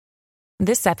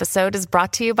This episode is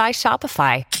brought to you by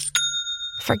Shopify.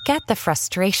 Forget the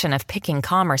frustration of picking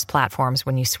commerce platforms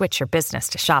when you switch your business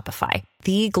to Shopify,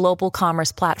 the global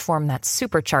commerce platform that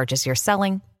supercharges your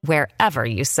selling wherever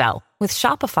you sell. With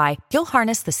Shopify, you'll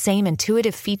harness the same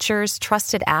intuitive features,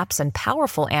 trusted apps, and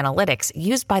powerful analytics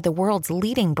used by the world's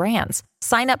leading brands.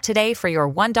 Sign up today for your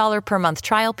 $1 per month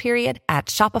trial period at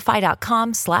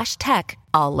shopify.com/tech,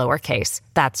 all lowercase.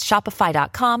 That's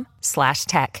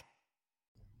shopify.com/tech.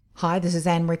 Hi, this is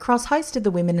Anne-Marie Cross, host of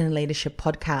the Women in Leadership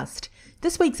podcast.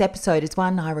 This week's episode is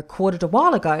one I recorded a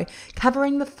while ago,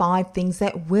 covering the 5 things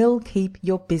that will keep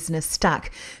your business stuck.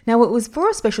 Now, it was for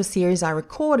a special series I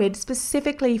recorded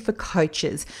specifically for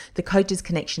coaches. The Coaches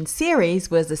Connection series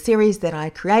was a series that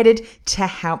I created to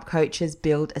help coaches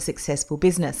build a successful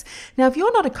business. Now, if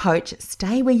you're not a coach,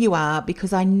 stay where you are,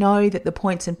 because I know that the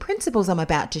points and principles I'm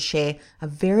about to share are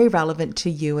very relevant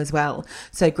to you as well.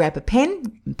 So grab a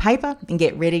pen and paper and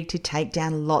get ready to take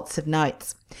down lots of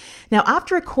notes. Now,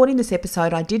 after recording this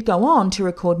episode, I did go on to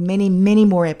record many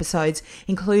more episodes,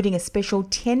 including a special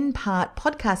 10-part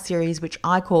podcast series, which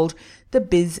I called the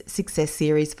Biz Success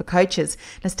Series for Coaches.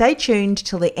 Now, stay tuned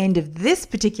till the end of this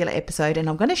particular episode, and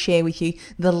I'm going to share with you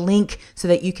the link so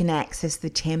that you can access the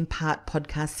 10-part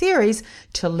podcast series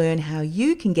to learn how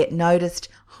you can get noticed,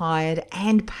 hired,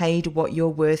 and paid what you're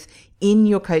worth in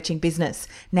your coaching business.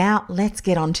 Now, let's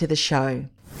get on to the show.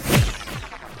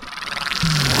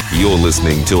 You're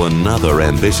listening to another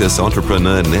Ambitious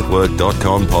Entrepreneur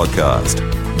Network.com podcast,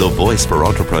 the voice for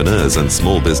entrepreneurs and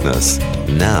small business.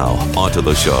 Now, onto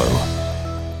the show.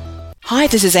 Hi,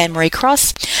 this is Anne-Marie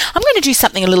Cross. I'm going to do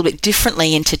something a little bit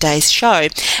differently in today's show,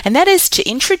 and that is to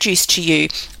introduce to you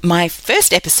my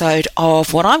first episode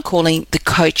of what I'm calling the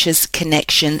Coaches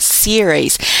Connection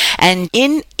series. And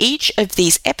in each of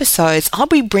these episodes, I'll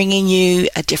be bringing you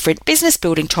a different business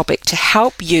building topic to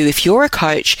help you, if you're a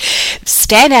coach,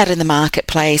 stand out in the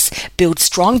marketplace, build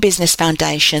strong business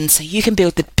foundations so you can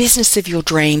build the business of your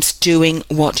dreams doing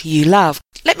what you love.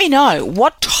 Let me know,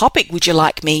 what topic would you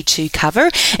like me to cover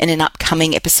in an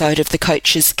upcoming episode of the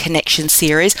Coaches Connection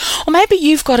series? Or maybe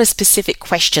you've got a specific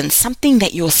question, something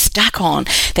that you're stuck on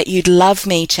that you'd love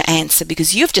me to answer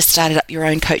because you've just started up your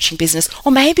own coaching business,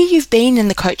 or maybe you've been in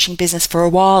the coaching business for a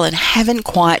while and haven't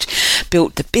quite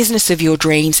built the business of your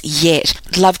dreams yet.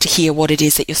 I'd love to hear what it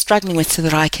is that you're struggling with so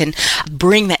that I can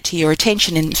bring that to your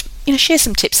attention and share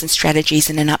some tips and strategies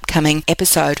in an upcoming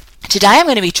episode. Today I'm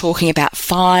going to be talking about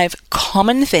 5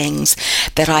 common things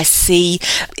that I see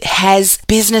has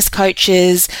business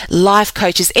coaches, life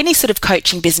coaches, any sort of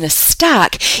coaching business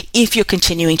stuck if you're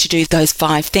continuing to do those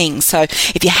 5 things. So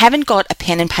if you haven't got a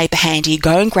pen and paper handy,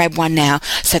 go and grab one now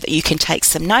so that you can take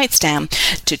some notes down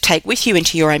to take with you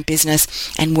into your own business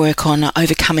and work on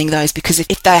overcoming those, because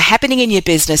if they're happening in your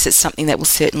business, it's something that will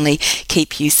certainly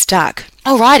keep you stuck.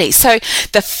 Alrighty, so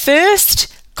the first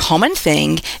common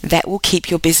thing that will keep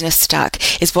your business stuck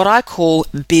is what I call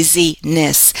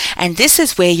busyness. And this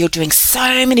is where you're doing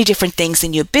so many different things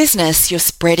in your business, you're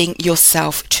spreading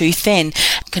yourself too thin.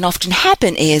 What can often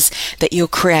happen is that you'll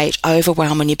create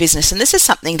overwhelm in your business. And this is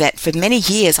something that for many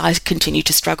years I continue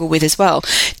to struggle with as well,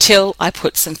 till I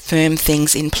put some firm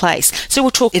things in place. So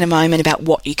we'll talk in a moment about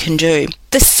what you can do.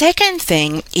 The second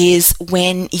thing is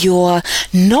when you're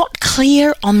not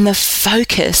clear on the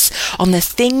focus on the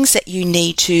things that you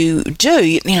need to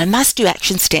do, must-do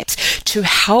action steps to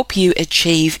help you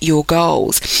achieve your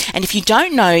goals. And if you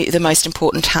don't know the most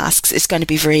important tasks, it's going to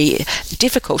be very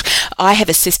difficult. I have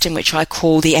a system which I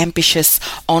call the Ambitious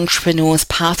Entrepreneur's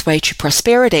Pathway to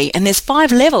Prosperity, and there's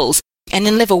 5 levels. And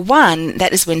in level 1,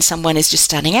 that is when someone is just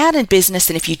starting out in business,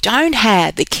 and if you don't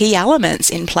have the key elements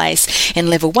in place in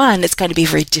level 1, it's going to be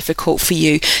very difficult for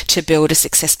you to build a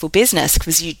successful business,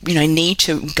 because you need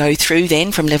to go through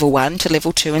then from level 1 to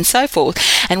level 2 and so forth.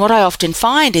 And what I often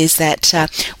find is that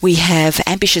we have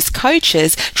ambitious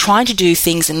coaches trying to do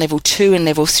things in level 2 and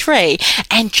level 3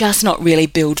 and just not really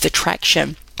build the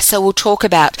traction. So we'll talk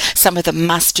about some of the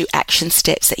must-do action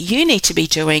steps that you need to be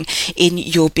doing in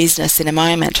your business in a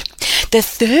moment. The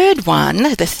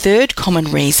third common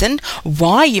reason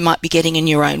why you might be getting in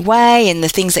your own way and the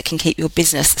things that can keep your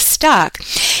business stuck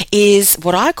is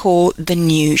what I call the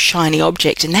new shiny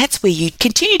object. And that's where you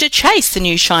continue to chase the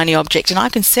new shiny object. And I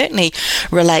can certainly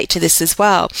relate to this as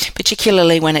well,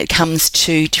 particularly when it comes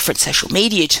to different social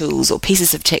media tools or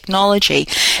pieces of technology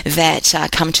that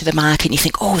come to the market and you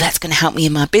think, oh, that's going to help me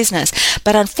in my business.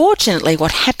 But unfortunately,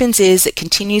 what happens is it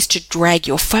continues to drag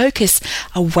your focus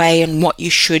away on what you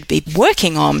should be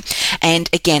working on. And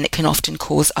again, it can often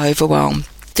cause overwhelm.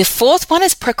 The fourth one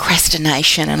is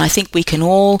procrastination, and I think we can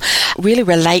all really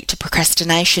relate to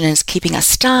procrastination as keeping us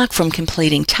stuck from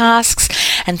completing tasks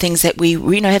and things that we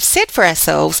have set for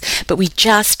ourselves, but we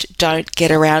just don't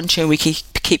get around to, and we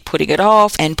keep putting it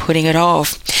off and putting it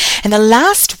off. And the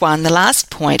last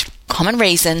point, common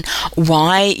reason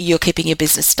why you're keeping your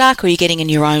business stuck or you're getting in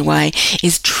your own way,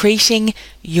 is treating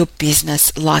your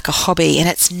business like a hobby, and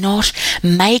it's not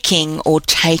making or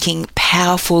taking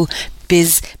powerful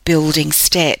biz building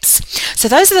steps. So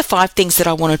those are the 5 things that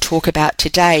I want to talk about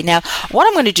today. Now, what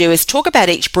I'm going to do is talk about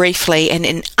each briefly, and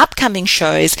in upcoming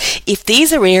shows, if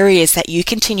these are areas that you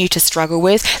continue to struggle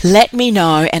with, let me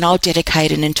know and I'll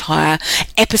dedicate an entire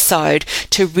episode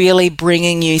to really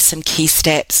bringing you some key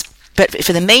steps. But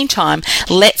for the meantime,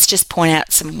 let's just point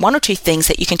out one or two things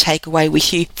that you can take away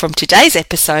with you from today's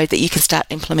episode that you can start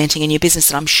implementing in your business,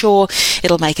 and I'm sure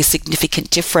it'll make a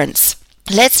significant difference.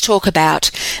 Let's talk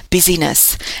about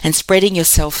busyness and spreading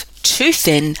yourself too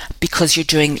thin because you're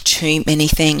doing too many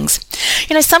things.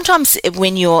 Sometimes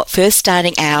when you're first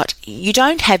starting out, you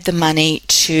don't have the money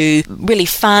to really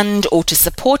fund or to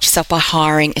support yourself by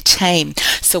hiring a team.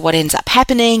 So what ends up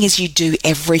happening is you do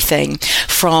everything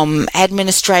from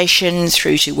administration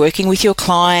through to working with your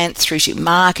clients, through to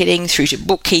marketing, through to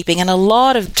bookkeeping, and a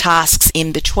lot of tasks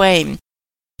in between.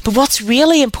 But what's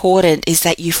really important is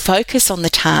that you focus on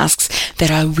the tasks that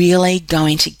are really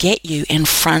going to get you in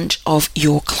front of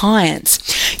your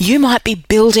clients. You might be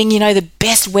building, the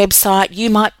best website.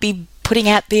 You might be putting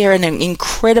out there an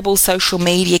incredible social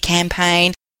media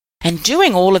campaign and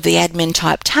doing all of the admin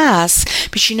type tasks.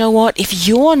 But you know what? If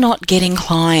you're not getting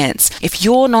clients, if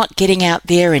you're not getting out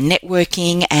there and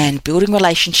networking and building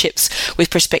relationships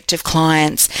with prospective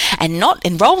clients and not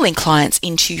enrolling clients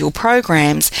into your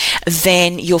programs,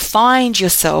 then you'll find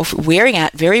yourself wearing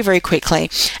out very, very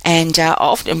quickly and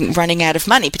often running out of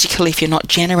money, particularly if you're not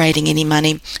generating any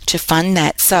money to fund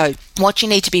that. So what you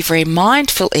need to be very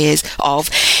mindful of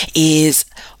is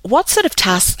what sort of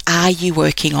tasks are you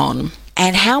working on?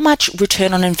 And how much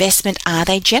return on investment are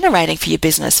they generating for your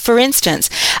business? For instance,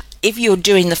 if you're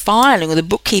doing the filing or the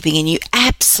bookkeeping and you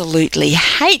absolutely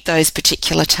hate those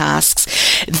particular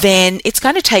tasks, then it's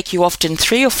going to take you often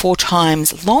 3 or 4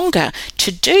 times longer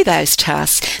to do those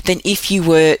tasks than if you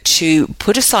were to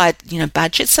put aside,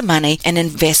 budget some money and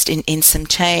invest in some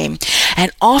team.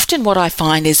 And often what I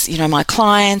find is, my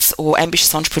clients or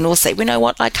ambitious entrepreneurs say, you know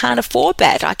what, I can't afford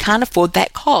that. I can't afford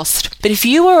that cost. But if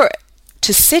you were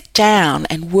to sit down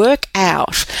and work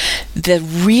out the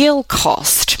real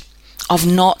cost of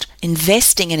not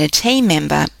investing in a team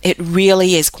member, it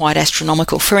really is quite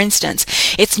astronomical. For instance,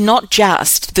 it's not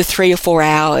just the 3 or 4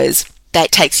 hours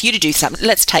that takes you to do something.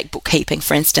 Let's take bookkeeping,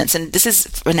 for instance. And this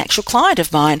is an actual client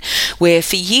of mine where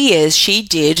for years she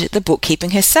did the bookkeeping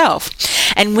herself.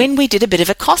 And when we did a bit of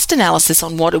a cost analysis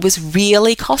on what it was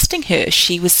really costing her,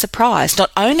 she was surprised.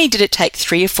 Not only did it take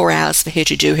 3 or 4 hours for her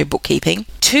to do her bookkeeping,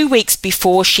 2 weeks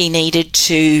before she needed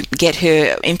to get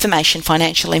her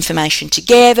financial information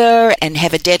together and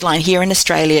have a deadline here in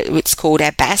Australia, it's called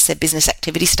our BAS, our Business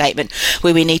Activity Statement,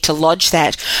 where we need to lodge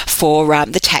that for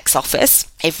the tax office.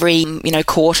 Every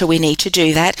quarter we need to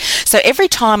do that. So every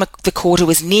time the quarter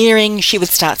was nearing, she would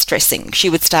start stressing. She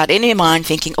would start in her mind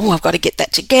thinking, I've got to get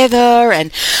that together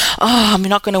and I'm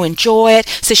not going to enjoy it.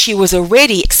 So she was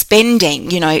already expending,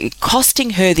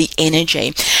 costing her the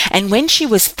energy. And when she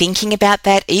was thinking about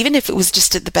that, even if it was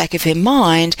just at the back of her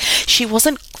mind, she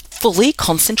wasn't fully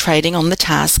concentrating on the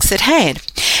tasks at hand.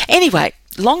 Anyway,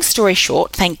 long story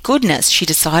short, thank goodness she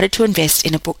decided to invest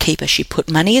in a bookkeeper. She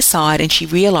put money aside and she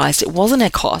realized it wasn't a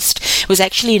cost. It was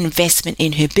actually an investment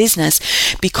in her business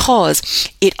because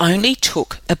it only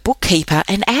took a bookkeeper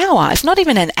an hour, if not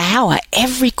even an hour,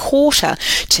 every quarter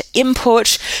to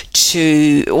input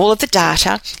to all of the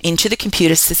data into the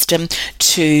computer system,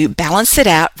 to balance it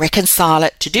out, reconcile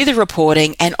it, to do the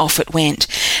reporting, and off it went.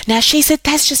 Now, she said,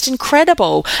 that's just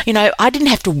incredible. I didn't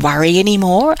have to worry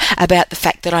anymore about the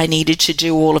fact that I needed to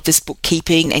do all of this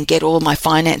bookkeeping and get all my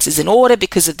finances in order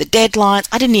because of the deadlines.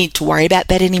 I didn't need to worry about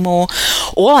that anymore.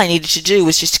 All I needed to do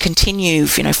was just continue,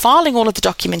 filing all of the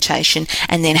documentation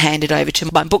and then hand it over to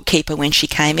my bookkeeper when she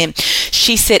came in.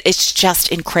 She said, it's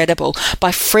just incredible.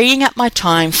 By freeing up my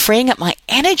time, freeing up my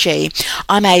energy,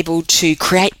 I'm able to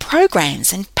create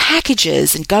programs and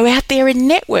packages and go out there and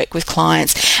network with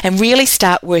clients and really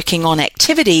start working on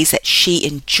activities that she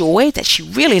enjoyed, that she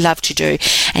really loved to do,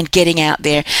 and getting out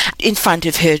there in front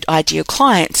of her ideal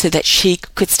client so that she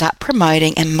could start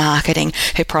promoting and marketing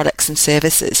her products and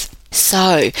services.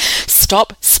 So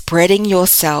stop spreading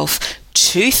yourself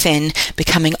too thin,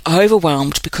 becoming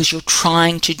overwhelmed because you're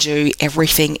trying to do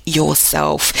everything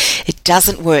yourself. It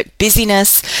doesn't work.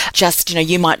 Busyness, just,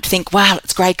 you might think, wow,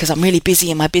 it's great because I'm really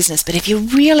busy in my business. But if you're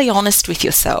really honest with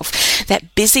yourself,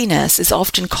 that busyness is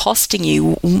often costing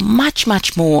you much,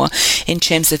 much more in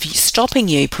terms of stopping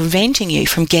you, preventing you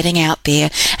from getting out there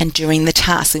and doing the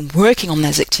tasks and working on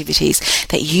those activities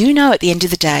that at the end of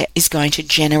the day is going to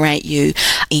generate you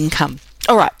income.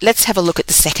 All right, let's have a look at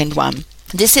the second one.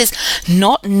 This is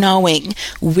not knowing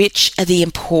which are the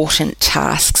important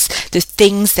tasks, the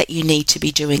things that you need to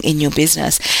be doing in your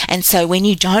business. And so when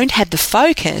you don't have the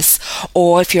focus,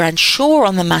 or if you're unsure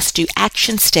on the must-do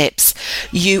action steps,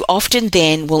 you often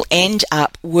then will end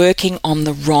up working on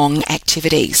the wrong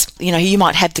activities. You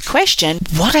might have the question,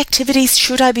 what activities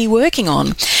should I be working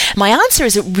on? My answer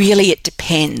is it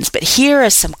depends. But here are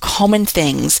some common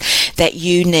things that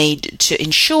you need to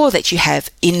ensure that you have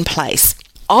in place.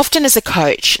 Often as a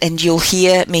coach, and you'll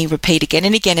hear me repeat again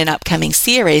and again in upcoming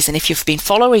series, and if you've been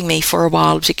following me for a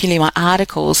while, particularly my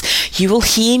articles, you will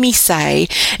hear me say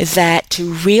that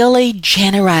to really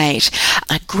generate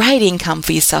a great income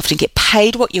for yourself, to get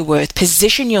paid what you're worth,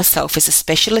 position yourself as a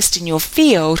specialist in your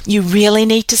field, you really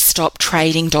need to stop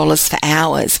trading dollars for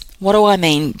hours. What do I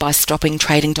mean by stopping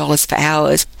trading dollars for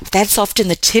hours? That's often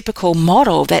the typical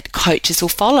model that coaches will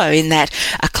follow, in that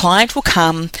a client will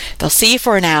come, they'll see you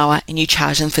for an hour, and you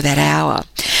charge them for that hour.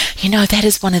 That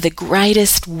is one of the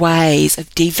greatest ways of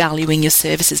devaluing your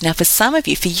services. Now, for some of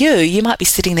you, you might be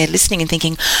sitting there listening and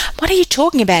thinking, what are you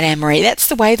talking about, Anne-Marie? That's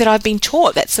the way that I've been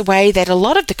taught. That's the way that a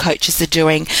lot of the coaches are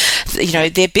doing,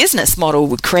 their business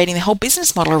model, creating their whole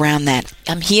business model around that.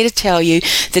 I'm here to tell you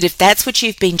that if that's what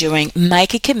you've been doing,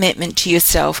 make a commitment to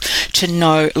yourself to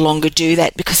no longer do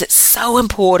that, because it's so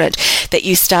important that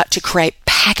you start to create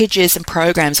packages and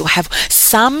programs, or have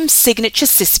some signature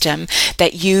system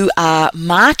that you are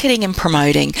marketing and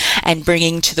promoting and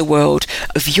bringing to the world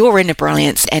of your inner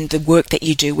brilliance and the work that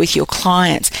you do with your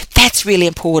clients. That's really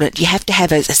important. You have to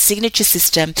have a signature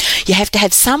system. You have to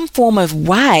have some form of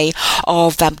way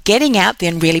of getting out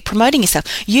there and really promoting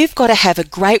yourself. You've got to have a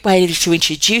great way to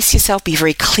introduce yourself, be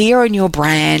very clear on your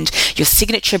brand, your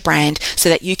signature brand, so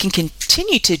that you can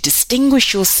continue to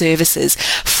distinguish your services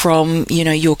from,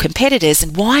 your competitors.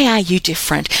 And why are you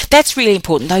different? That's really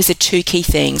important. Those are two key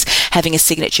things. Having a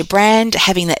signature brand,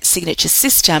 having that signature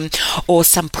system, or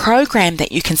some program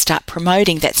that you can start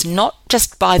promoting that's not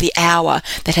just by the hour,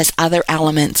 that has other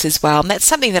elements as well. And that's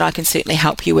something that I can certainly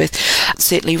help you with.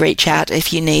 Certainly reach out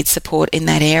if you need support in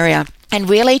that area. And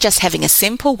really just having a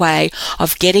simple way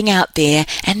of getting out there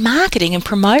and marketing and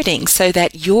promoting, so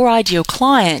that your ideal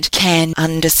client can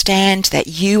understand that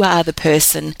you are the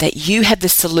person, that you have the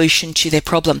solution to their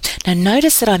problem. Now,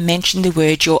 notice that I mentioned the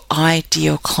word your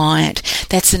ideal client.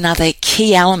 That's another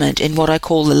key element in what I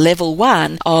call the level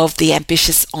 1 of the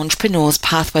Ambitious Entrepreneur's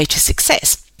Pathway to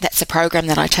Success. That's a program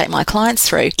that I take my clients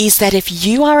through, is that if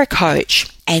you are a coach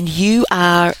and you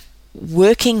are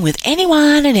working with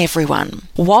anyone and everyone,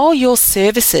 while your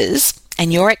services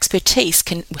and your expertise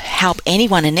can help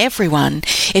anyone and everyone,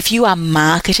 if you are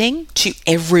marketing to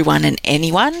everyone and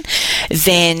anyone,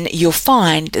 then you'll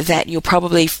find that you're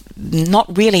probably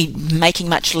not really making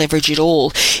much leverage at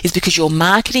all, is because your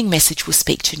marketing message will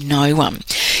speak to no one.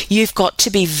 You've got to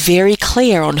be very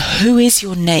clear on who is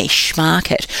your niche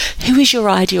market, who is your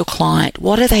ideal client,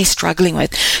 what are they struggling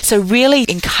with. So really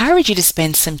encourage you to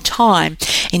spend some time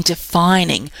in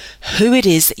defining who it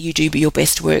is that you do your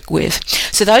best work with.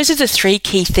 So those are the 3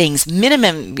 key things,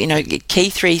 minimum, key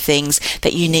 3 things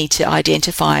that you need to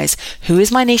identify: is who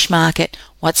is my niche market,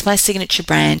 what's my signature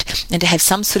brand, and to have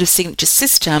some sort of signature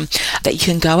system that you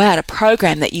can go out, a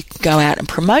program that you can go out and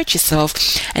promote yourself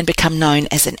and become known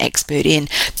as an expert in.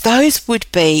 Those would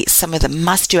be some of the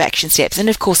must-do action steps. And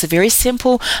of course, a very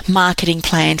simple marketing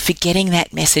plan for getting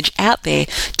that message out there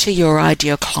to your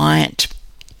ideal client.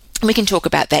 We can talk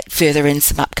about that further in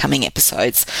some upcoming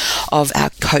episodes of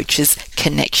our Coaches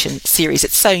Connection series.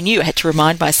 It's so new, I had to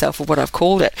remind myself of what I've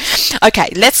called it. Okay,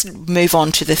 let's move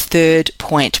on to the third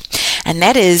point, and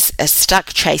that is stuck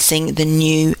chasing the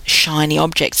new shiny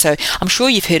object. So I'm sure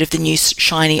you've heard of the new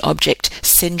shiny object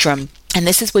syndrome. And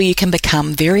this is where you can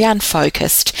become very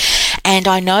unfocused. And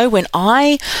I know when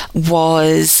I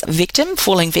was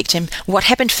falling victim, what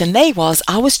happened for me was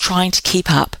I was trying to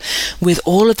keep up with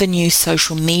all of the new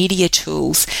social media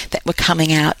tools that were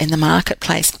coming out in the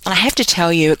marketplace. And I have to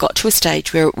tell you, it got to a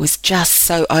stage where it was just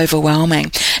so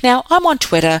overwhelming. Now, I'm on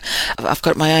Twitter. I've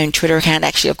got my own Twitter account.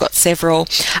 Actually, I've got several.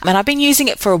 And I've been using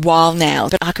it for a while now.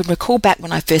 But I can recall back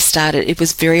when I first started, it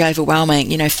was very overwhelming.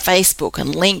 Facebook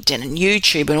and LinkedIn and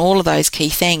YouTube and all of those key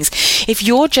things. If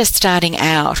you're just starting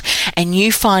out and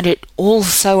you find it all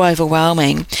so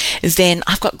overwhelming, then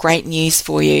I've got great news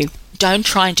for you. don't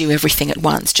try and do everything at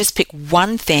once. Just pick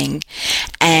one thing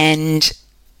and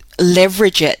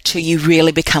leverage it till you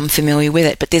really become familiar with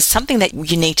it. But there's something that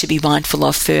you need to be mindful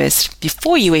of first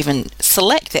before you even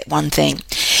select that one thing,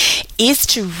 is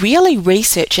to really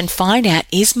research and find out,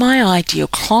 is my ideal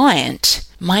client,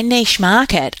 my niche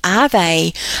market, are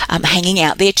they hanging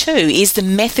out there too? Is the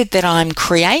method that I'm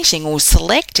creating or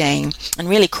selecting and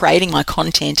really creating my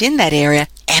content in that area,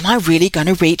 am I really going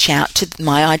to reach out to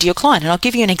my ideal client? And I'll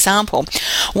give you an example.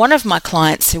 One of my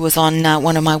clients who was on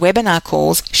one of my webinar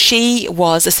calls, she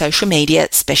was a social media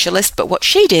specialist, but what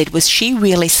she did was she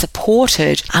really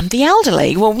supported the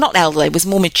elderly. Well, not elderly, it was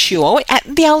more mature,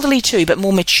 the elderly too, but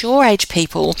more mature age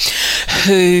people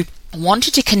who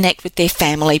wanted to connect with their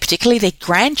family, particularly their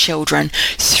grandchildren,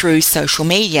 through social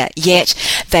media, yet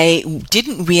they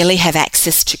didn't really have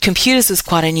access to computers. Was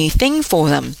quite a new thing for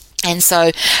them. And so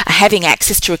having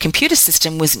access to a computer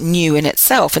system was new in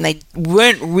itself, and they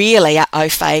weren't really au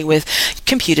fait with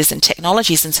computers and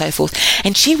technologies and so forth.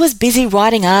 And she was busy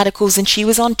writing articles, and she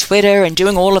was on Twitter and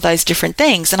doing all of those different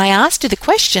things. And I asked her the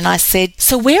question, I said,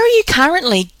 so where are you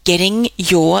currently getting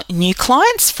your new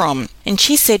clients from? And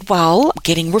she said, well,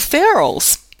 getting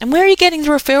referrals. And where are you getting the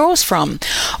referrals from?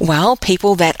 Well,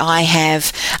 people that I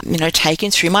have,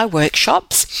 taken through my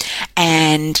workshops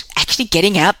and actually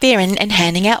getting out there and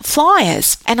handing out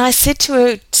flyers. And I said to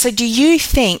her, so do you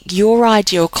think your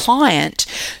ideal client,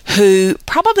 who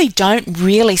probably don't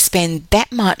really spend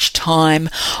that much time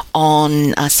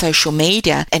on social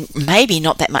media and maybe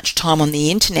not that much time on the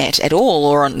internet at all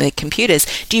or on their computers,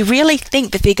 do you really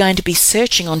think that they're going to be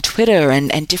searching on Twitter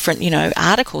and different,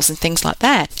 articles and things like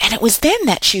that? And it was then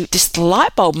that this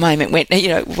light bulb moment went,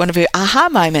 one of her aha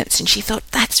moments, and she thought,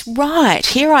 that's right,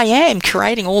 here I am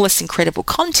creating all this incredible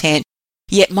content,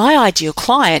 yet my ideal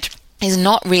client is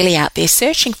not really out there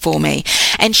searching for me.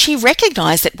 And she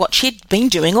recognized that what she'd been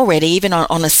doing already, even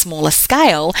on a smaller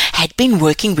scale, had been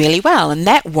working really well, and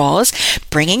that was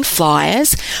bringing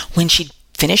flyers. When she'd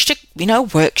finished a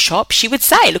workshop, she would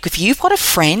say, look, if you've got a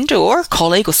friend or a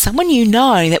colleague or someone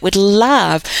that would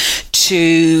love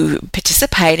to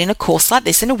participate in a course like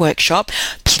this in a workshop,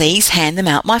 please hand them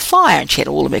out my flyer. And she had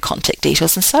all of her contact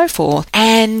details and so forth.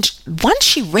 And once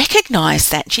she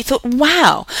recognized that, she thought,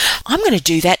 wow, I'm going to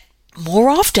do that more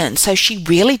often. So she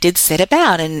really did set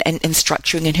about and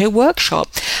structuring in her workshop,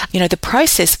 the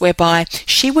process whereby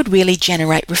she would really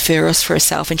generate referrals for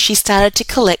herself, and she started to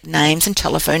collect names and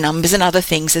telephone numbers and other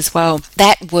things as well.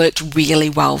 That worked really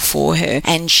well for her,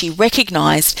 and she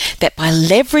recognized that by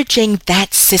leveraging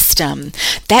that system,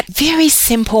 that very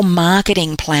simple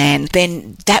marketing plan,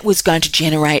 then that was going to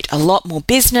generate a lot more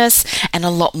business and a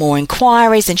lot more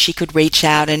inquiries, and she could reach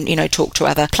out and talk to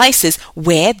other places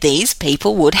where these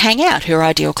people would hang out, her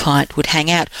ideal client would hang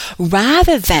out,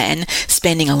 rather than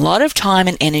spending a lot of time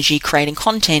and energy creating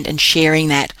content and sharing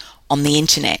that on the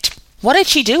internet. What did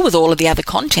she do with all of the other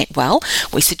content? Well,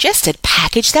 we suggested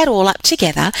package that all up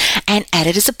together and add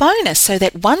it as a bonus, so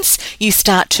that once you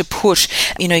start to put,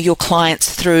 your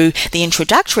clients through the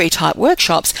introductory type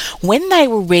workshops, when they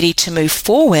were ready to move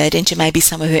forward into maybe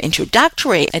some of her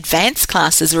introductory advanced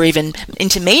classes or even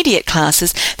intermediate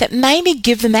classes, that maybe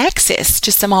give them access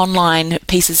to some online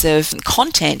pieces of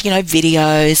content,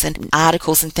 videos and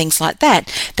articles and things like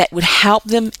that, that would help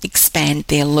them expand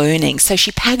their learning. So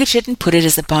she packaged it and put it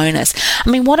as a bonus. I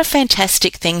mean, what a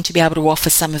fantastic thing to be able to offer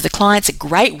some of the clients, a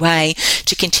great way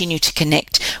to continue to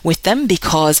connect with them,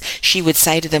 because she would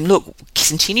say to them, look,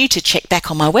 continue to check back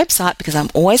on my website because I'm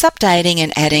always updating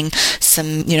and adding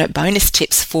some, bonus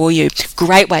tips for you.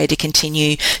 Great way to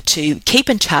continue to keep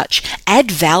in touch, add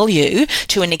value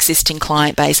to an existing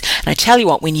client base. And I tell you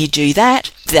what, when you do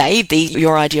that,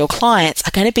 your ideal clients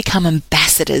are going to become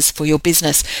ambassadors for your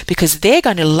business, because they're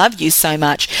going to love you so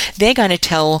much. They're going to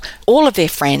tell all of their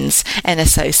friends and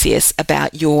associates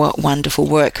about your wonderful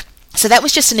work. So that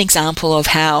was just an example of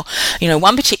how,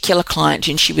 one particular client,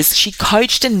 and she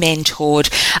coached and mentored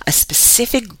a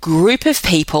specific group of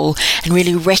people, and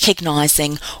really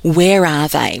recognizing, where are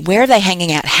they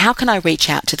hanging out? How can I reach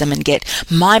out to them and get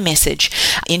my message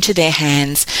into their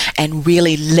hands and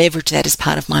really leverage that as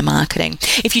part of my marketing?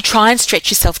 If you try and stretch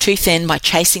yourself too thin by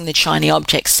chasing the shiny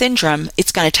object syndrome,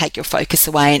 it's going to take your focus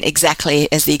away, and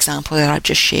exactly as the example that I've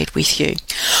just shared with you.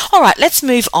 All right, let's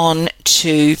move on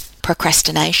to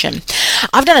procrastination.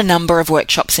 I've done a number of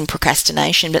workshops in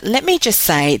procrastination, but let me just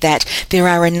say that there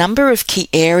are a number of key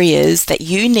areas that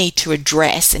you need to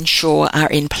address, ensure are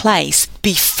in place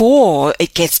before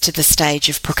it gets to the stage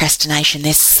of procrastination.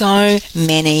 There's so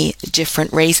many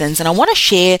different reasons, and I want to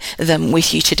share them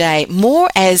with you today more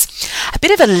as a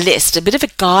bit of a list, a bit of a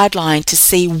guideline to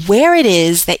see where it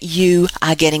is that you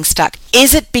are getting stuck.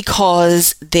 Is it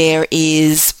because there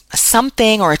is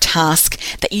something or a task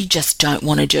that you just don't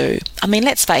want to do? I mean,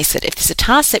 let's face it, if there's a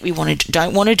task that we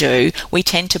don't want to do, we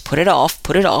tend to put it off.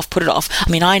 I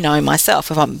mean, I know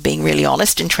myself, if I'm being really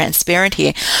honest and transparent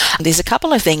here, there's a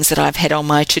couple of things that I've had on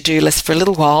my to-do list for a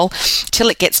little while till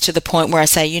it gets to the point where I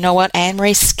say, you know what,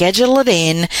 Anne-Marie, schedule it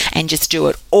in and just do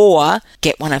it, or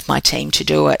get one of my team to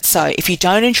do it. So if you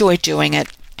don't enjoy doing it,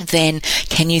 then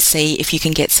can you see if you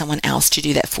can get someone else to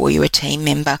do that for you, a team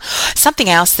member? Something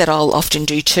else that I'll often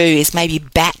do too is maybe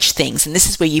batch things, and this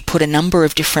is where you put a number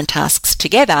of different tasks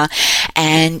together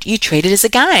and you treat it as a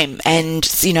game. And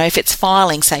you know, if it's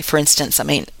filing, say for instance, I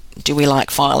mean, do we like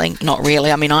filing? Not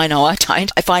really. I mean, I know I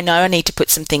don't. If I know I need to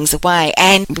put some things away,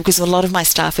 and because a lot of my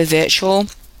staff are virtual,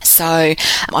 so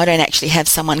I don't actually have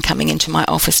someone coming into my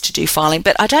office to do filing,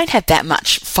 but I don't have that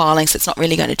much filing, so it's not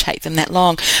really going to take them that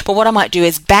long. But what I might do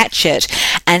is batch it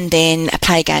and then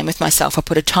play a game with myself. I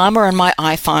put a timer on my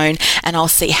iPhone and I'll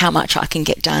see how much I can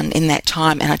get done in that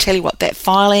time. And I tell you what, that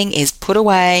filing is put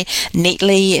away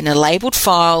neatly in a labelled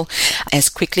file as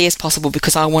quickly as possible,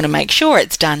 because I want to make sure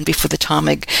it's done before the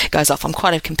timer goes off. I'm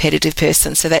quite a competitive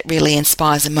person, so that really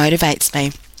inspires and motivates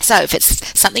me. So if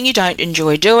it's something you don't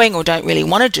enjoy doing or don't really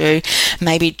want to do,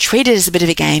 maybe treat it as a bit of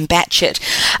a game, batch it,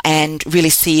 and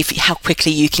really see how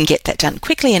quickly you can get that done,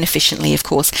 quickly and efficiently, of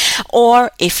course.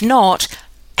 Or if not,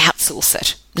 outsource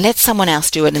it. Let someone else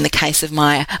do it. In the case of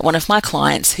one of my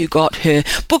clients who got her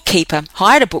bookkeeper,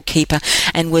 hired a bookkeeper,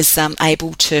 and was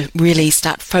able to really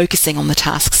start focusing on the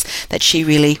tasks that she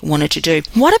really wanted to do.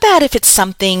 What about if it's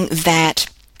something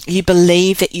that you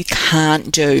believe that you can't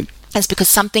do? It's because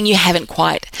something you haven't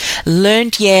quite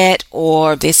learned yet,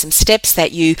 or there's some steps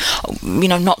that you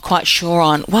not quite sure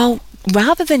on. Well,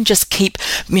 rather than just keep,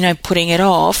 putting it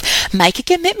off, make a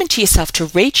commitment to yourself to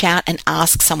reach out and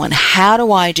ask someone, how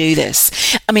do I do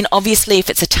this? I mean, obviously, if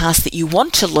it's a task that you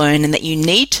want to learn and that you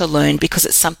need to learn because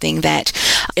it's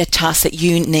a task that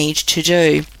you need to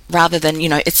do, rather than,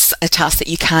 it's a task that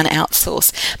you can't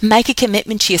outsource. Make a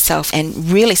commitment to yourself and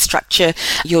really structure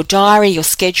your diary, your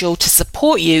schedule to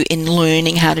support you in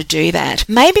learning how to do that.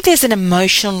 Maybe there's an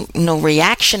emotional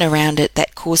reaction around it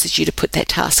that causes you to put that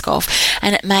task off,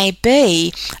 and it may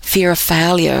be fear of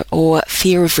failure or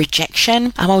fear of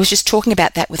rejection. I was just talking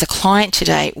about that with a client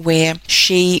today, where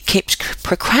she kept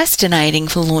procrastinating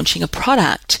for launching a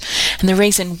product, and the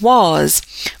reason was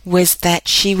that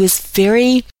she was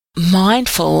very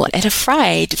mindful and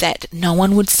afraid that no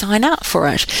one would sign up for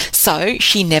it. So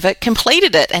she never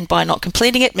completed it, and by not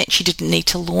completing it meant she didn't need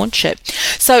to launch it.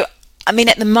 So at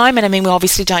the moment, we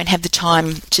obviously don't have the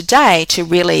time today to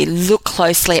really look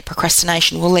closely at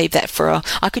procrastination. We'll leave that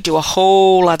I could do a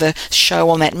whole other show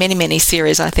on that, many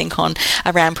series, I think,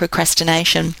 around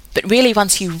procrastination. But really,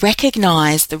 once you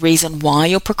recognize the reason why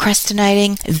you're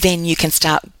procrastinating, then you can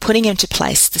start putting into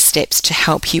place the steps to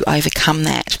help you overcome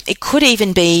that. It could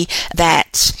even be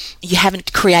that you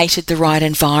haven't created the right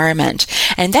environment,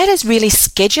 and that is really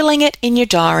scheduling it in your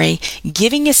diary,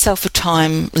 giving yourself a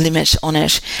time limit on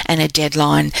it and a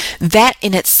deadline. That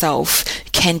in itself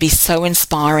can be so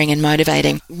inspiring and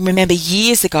motivating. Remember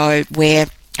years ago where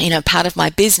part of my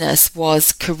business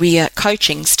was career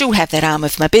coaching. Still have that arm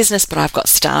of my business, but I've got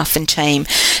staff and team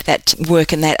that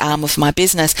work in that arm of my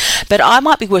business. But I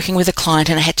might be working with a client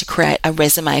and I had to create a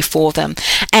resume for them.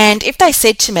 And if they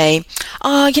said to me,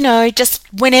 just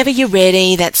whenever you're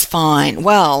ready, that's fine.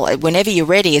 Well, whenever you're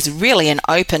ready is really an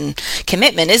open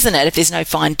commitment, isn't it? If there's no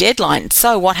fine deadline.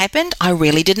 So what happened? I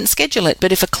really didn't schedule it.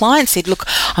 But if a client said, look,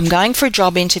 I'm going for a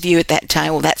job interview at that day,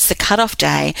 or that's the cutoff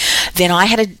day, then I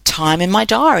had a time in my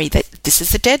diary that this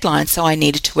is the deadline, so I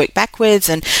needed to work backwards.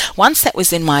 And once that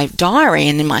was in my diary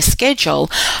and in my schedule,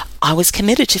 I was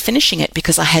committed to finishing it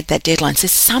because I had that deadline. So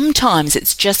sometimes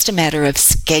it's just a matter of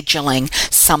scheduling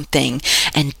something,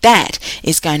 and that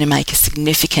is going to make a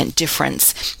significant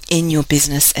difference in your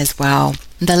business as well.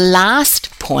 The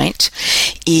last point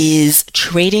is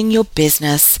treating your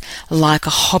business like a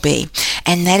hobby,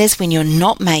 and that is when you're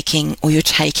not making or you're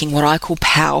taking what I call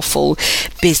powerful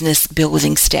business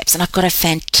building steps. And I've got a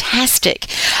fantastic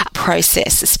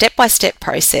process, a step-by-step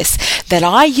process that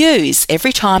I use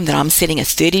every time that I'm setting a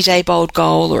 30-day bold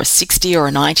goal or a 60 or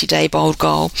a 90-day bold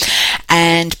goal.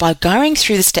 And by going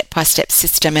through the step-by-step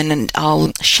system, and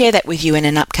I'll share that with you in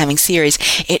an upcoming series,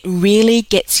 it really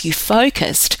gets you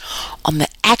focused on the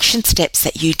action steps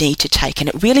that you need to take, and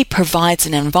it really provides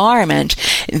an environment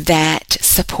that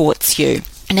supports you.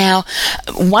 Now,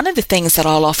 one of the things that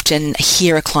I'll often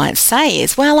hear a client say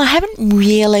is, well, I haven't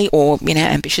really, or,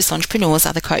 ambitious entrepreneurs,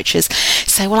 other coaches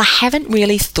say, well, I haven't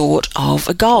really thought of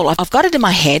a goal. I've got it in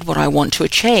my head what I want to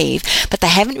achieve, but they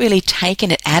haven't really taken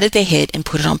it out of their head and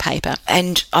put it on paper.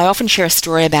 And I often share a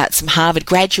story about some Harvard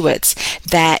graduates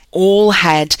that all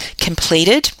had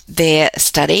completed their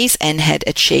studies and had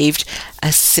achieved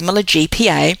a similar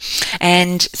GPA,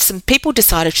 and some people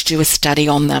decided to do a study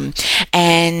on them.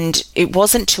 And it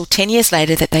wasn't until 10 years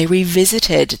later that they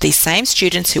revisited these same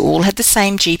students who all had the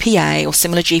same GPA or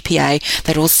similar GPA,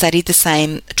 they'd all studied the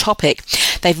same topic.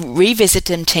 They've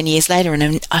revisited them 10 years later,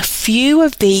 and a few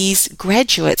of these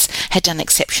graduates had done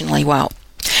exceptionally well.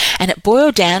 And it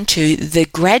boiled down to the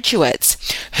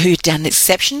graduates who'd done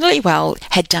exceptionally well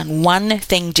had done one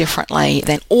thing differently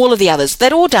than all of the others.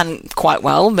 They'd all done quite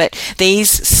well, but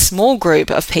these small group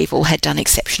of people had done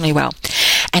exceptionally well.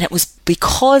 And it was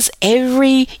because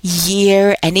every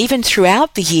year and even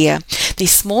throughout the year,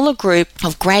 this smaller group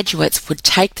of graduates would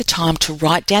take the time to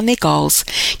write down their goals,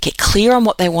 get clear on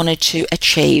what they wanted to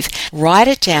achieve, write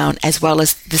it down, as well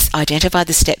as identify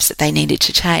the steps that they needed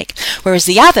to take. Whereas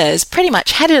the others pretty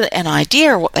much had an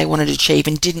idea of what they wanted to achieve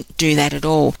and didn't do that at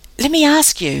all. Let me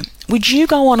ask you, would you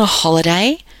go on a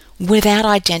holiday without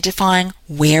identifying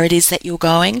where it is that you're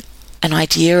going? An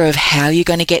idea of how you're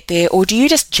going to get there? Or do you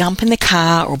just jump in the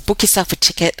car or book yourself a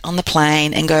ticket on the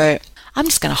plane and go, I'm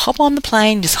just going to hop on the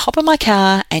plane, just hop in my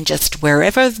car, and just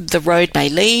wherever the road may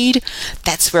lead,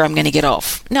 that's where I'm going to get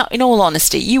off? Now, in all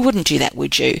honesty, you wouldn't do that,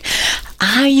 would you?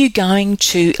 Are you going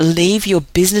to leave your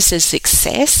business's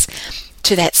success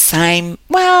to that same,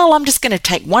 well, I'm just going to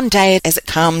take one day as it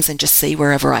comes and just see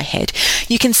wherever I head?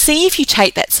 You can see if you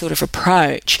take that sort of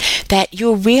approach that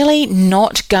you're really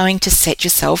not going to set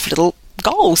yourself little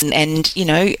goals and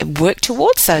work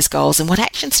towards those goals and what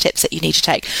action steps that you need to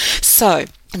take. So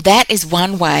that is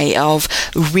one way of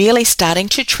really starting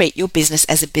to treat your business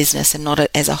as a business and not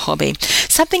as a hobby.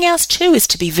 Something else too is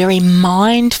to be very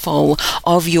mindful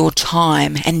of your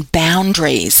time and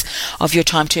boundaries of your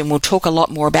time too. And we'll talk a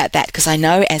lot more about that, because I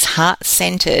know as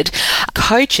heart-centered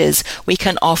coaches, we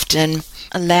can often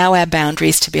allow our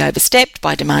boundaries to be overstepped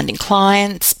by demanding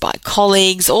clients, by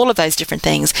colleagues, all of those different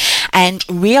things. And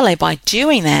really by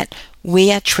doing that, we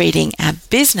are treating our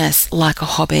business like a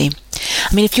hobby.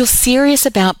 I mean, if you're serious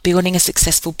about building a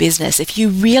successful business, if you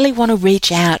really want to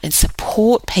reach out and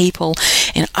support people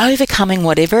in overcoming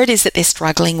whatever it is that they're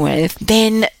struggling with,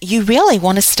 then you really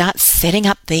want to start setting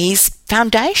up these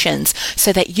foundations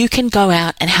so that you can go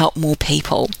out and help more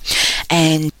people.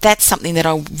 And that's something that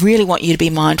I really want you to be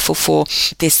mindful for.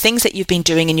 There's things that you've been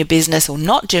doing in your business or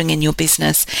not doing in your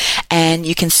business, and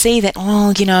you can see that,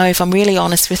 if I'm really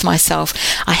honest with myself,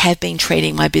 I have been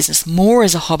treating my business more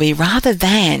as a hobby rather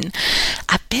than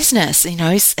a business,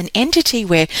 an entity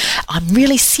where I'm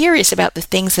really serious about the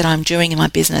things that I'm doing in my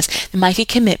business, and make a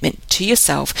commitment to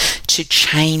yourself to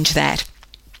change that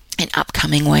in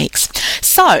upcoming weeks.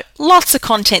 So, lots of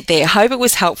content there. Hope it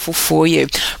was helpful for you.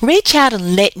 Reach out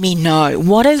and let me know,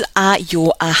 what are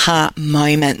your aha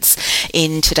moments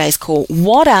in today's call?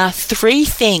 What are 3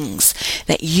 things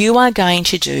that you are going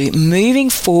to do moving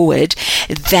forward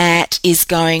that is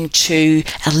going to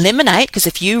eliminate, because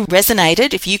if you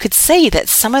resonated, if you could see that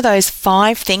some of those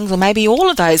 5 things, or maybe all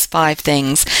of those 5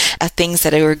 things, are things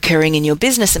that are occurring in your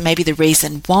business, and maybe the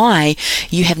reason why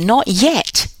you have not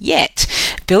yet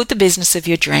built the business of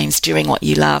your dreams doing what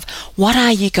you love. What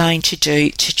are you going to do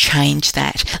to change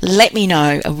that? Let me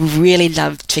know. I would really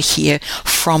love to hear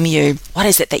from you. What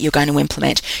is it that you're going to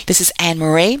implement? This is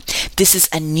Anne-Marie. This is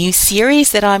a new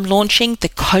series that I'm launching, the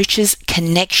Coaches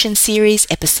Connection Series,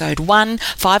 Episode 1,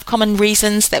 5 Common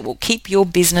Reasons That Will Keep Your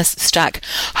Business Stuck.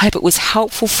 I hope it was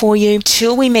helpful for you.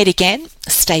 Till we meet again,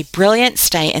 stay brilliant,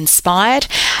 stay inspired,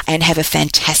 and have a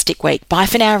fantastic week. Bye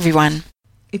for now, everyone.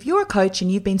 If you're a coach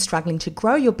and you've been struggling to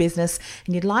grow your business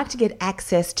and you'd like to get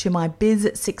access to my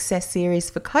Biz Success series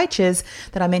for coaches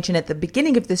that I mentioned at the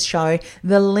beginning of this show,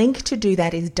 the link to do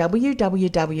that is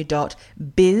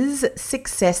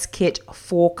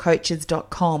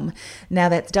www.bizsuccesskit4coaches.com. Now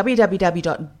that's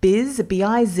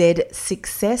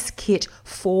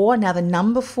www.bizsuccesskit4, now the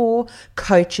number 4,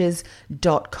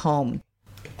 coaches.com.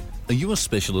 Are you a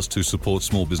specialist who supports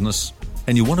small business?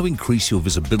 And you want to increase your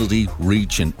visibility,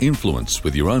 reach and influence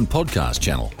with your own podcast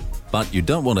channel, but you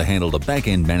don't want to handle the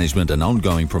back-end management and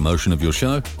ongoing promotion of your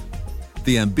show?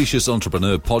 The Ambitious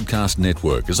Entrepreneur Podcast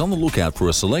Network is on the lookout for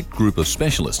a select group of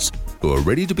specialists who are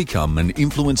ready to become an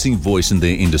influencing voice in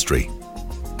their industry.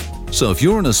 So if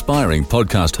you're an aspiring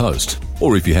podcast host,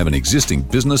 or if you have an existing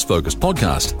business-focused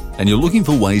podcast and you're looking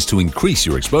for ways to increase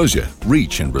your exposure,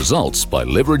 reach and results by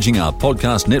leveraging our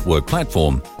podcast network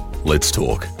platform, let's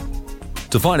talk.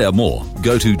 To find out more,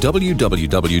 go to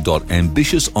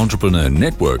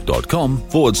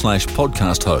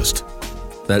www.ambitiousentrepreneurnetwork.com/podcast host.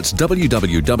 That's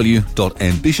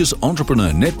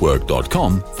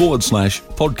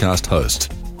www.ambitiousentrepreneurnetwork.com/podcast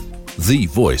host. The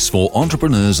voice for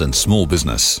entrepreneurs and small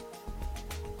business.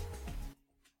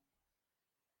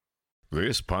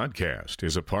 This podcast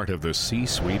is a part of the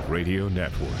C-Suite Radio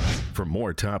Network. For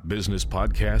more top business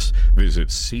podcasts,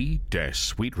 visit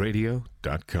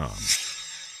c-suiteradio.com.